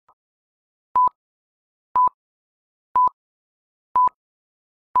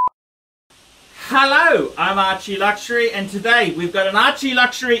Hello, I'm ArchieLuxury, and today we've got an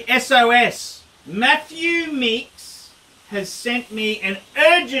ArchieLuxury SOS. Matthew Meeks has sent me an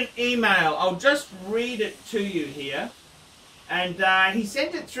urgent email. I'll just read it to you here. And he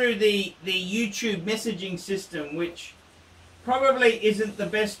sent it through the YouTube messaging system, which probably isn't the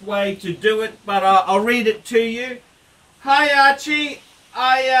best way to do it, but I'll read it to you. Hi Archie,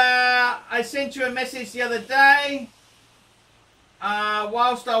 I sent you a message the other day.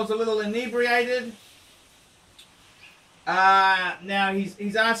 Whilst I was a little inebriated. Now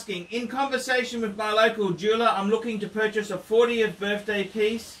he's asking, in conversation with my local jeweler, I'm looking to purchase a 40th birthday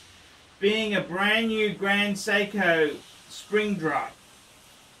piece, being a brand new Grand Seiko spring drive.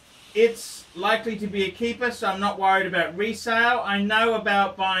 It's likely to be a keeper, so I'm not worried about resale. I know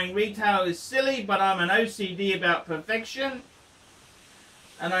about buying retail is silly, but I'm an OCD about perfection.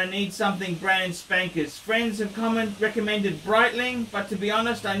 And I need something brand spankers. Friends have recommended Breitling, but to be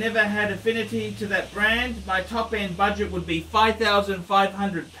honest, I never had affinity to that brand. My top end budget would be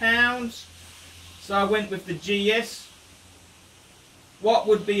 £5,500, so I went with the GS. What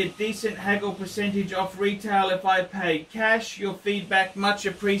would be a decent haggle percentage off retail if I paid cash? Your feedback much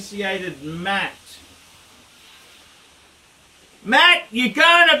appreciated, Matt. Matt, you're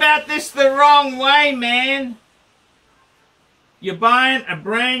going about this the wrong way, man. You're buying a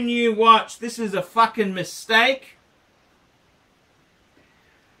brand new watch. This is a fucking mistake.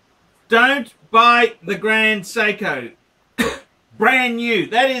 Don't buy the Grand Seiko. Brand new.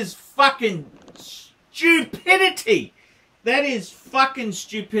 That is fucking stupidity. That is fucking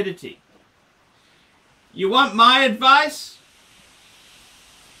stupidity. You want my advice?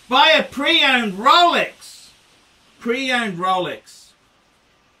 Buy a pre-owned Rolex. Pre-owned Rolex.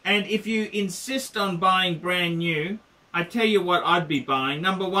 And if you insist on buying brand new, I tell you what I'd be buying.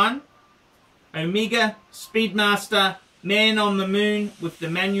 Number one, Omega Speedmaster Man on the Moon with the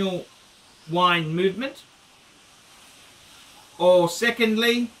manual wind movement. Or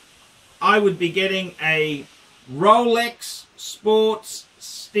secondly, I would be getting a Rolex Sports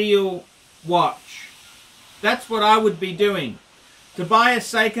Steel watch. That's what I would be doing. To buy a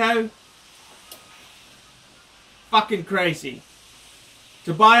Seiko, fucking crazy.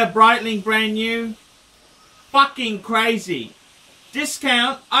 To buy a Breitling brand new, fucking crazy.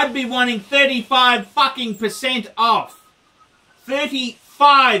 Discount, I'd be wanting 35 fucking % off.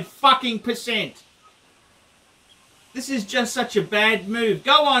 35 fucking %. This is just such a bad move.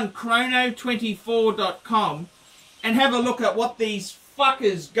 Go on chrono24.com and have a look at what these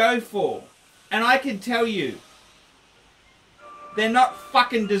fuckers go for. And I can tell you, they're not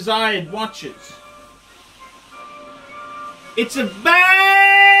fucking desired watches. It's a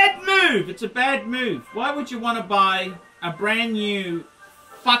bad move. It's a bad move. Why would you want to buy a brand new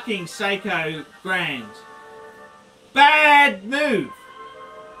fucking Seiko Grand? Bad move.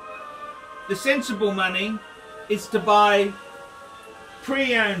 The sensible money is to buy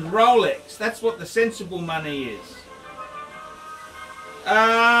pre-owned Rolex. That's what the sensible money is.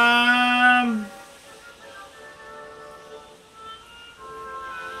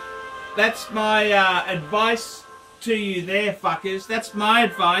 That's my advice to you there, fuckers. That's my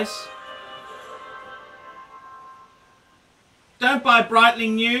advice. Don't buy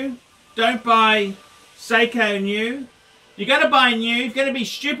Breitling new. Don't buy Seiko new. You're going to buy new. You're going to be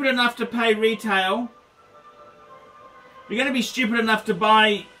stupid enough to pay retail. You're going to be stupid enough to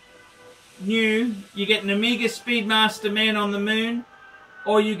buy new. You get an Omega Speedmaster Man on the Moon,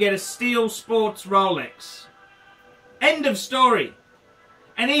 or you get a Steel Sports Rolex. End of story.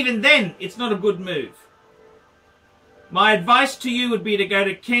 And even then, it's not a good move. My advice to you would be to go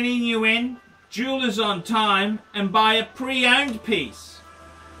to Kenny Nguyen, Jewelers on Time, and buy a pre-owned piece.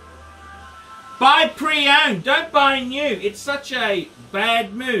 Buy pre-owned. Don't buy new. It's such a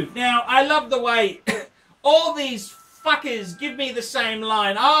bad move. Now, I love the way all these fuckers give me the same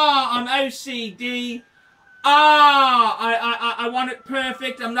line. I'm OCD. I want it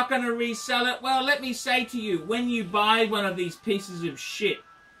perfect. I'm not going to resell it. Well, let me say to you, when you buy one of these pieces of shit,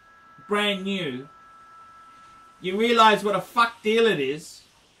 brand new, you realize what a fuck deal it is.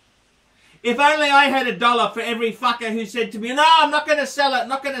 If only I had $1 for every fucker who said to me, no, I'm not going to sell it, I'm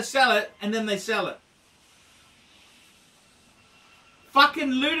not going to sell it, and then they sell it. Fucking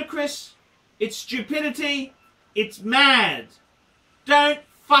ludicrous. It's stupidity. It's mad. Don't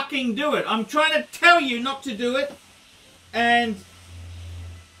fucking do it. I'm trying to tell you not to do it, and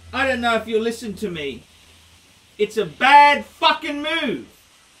I don't know if you'll listen to me. It's a bad fucking move.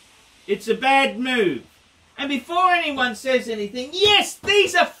 It's a bad move. And before anyone says anything, yes,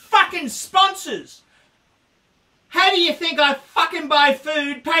 these are fucking sponsors. How do you think I fucking buy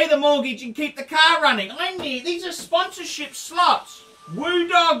food, pay the mortgage, and keep the car running? These are sponsorship slots. Woo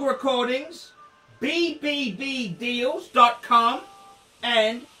Dog Recordings, bbbdeals.com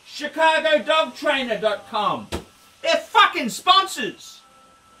and chicagodogtrainer.com. They're fucking sponsors.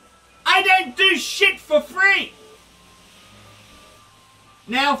 I don't do shit for free.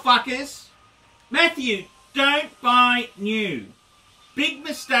 Now, fuckers, Matthew, don't buy new. Big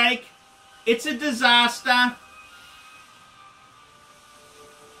mistake. It's a disaster.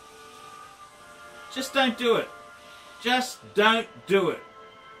 Just don't do it. Just don't do it.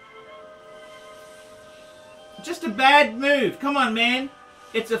 Just a bad move. Come on, man.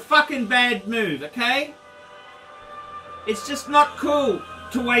 It's a fucking bad move, okay? It's just not cool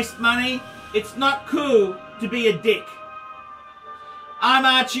to waste money. It's not cool to be a dick. I'm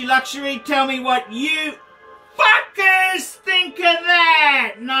ArchieLuxury. Tell me what you fuckers think of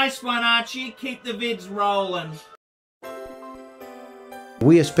that. Nice one, Archie. Keep the vids rolling.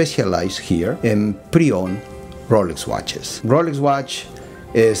 We specialize here in pre-owned Rolex watches. Rolex watch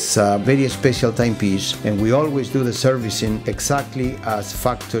is a very special timepiece, and we always do the servicing exactly as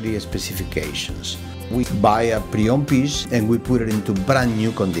factory specifications. We buy a pre-owned piece and we put it into brand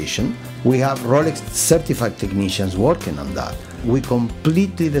new condition. We have Rolex certified technicians working on that. We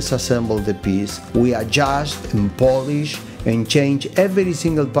completely disassemble the piece. We adjust and polish and change every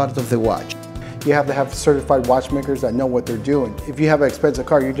single part of the watch. You have to have certified watchmakers that know what they're doing. If you have an expensive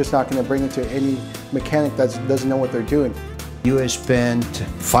car, you're just not going to bring it to any mechanic that doesn't know what they're doing. You spend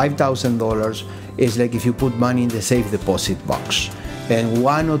 $5,000, it's like if you put money in the safe deposit box. And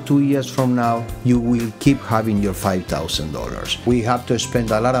 1 or 2 years from now, you will keep having your $5,000. We have to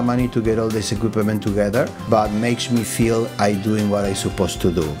spend a lot of money to get all this equipment together, but makes me feel I'm doing what I'm supposed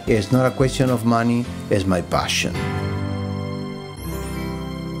to do. It's not a question of money, it's my passion.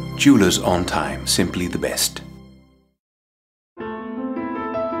 Jewelers on time, simply the best.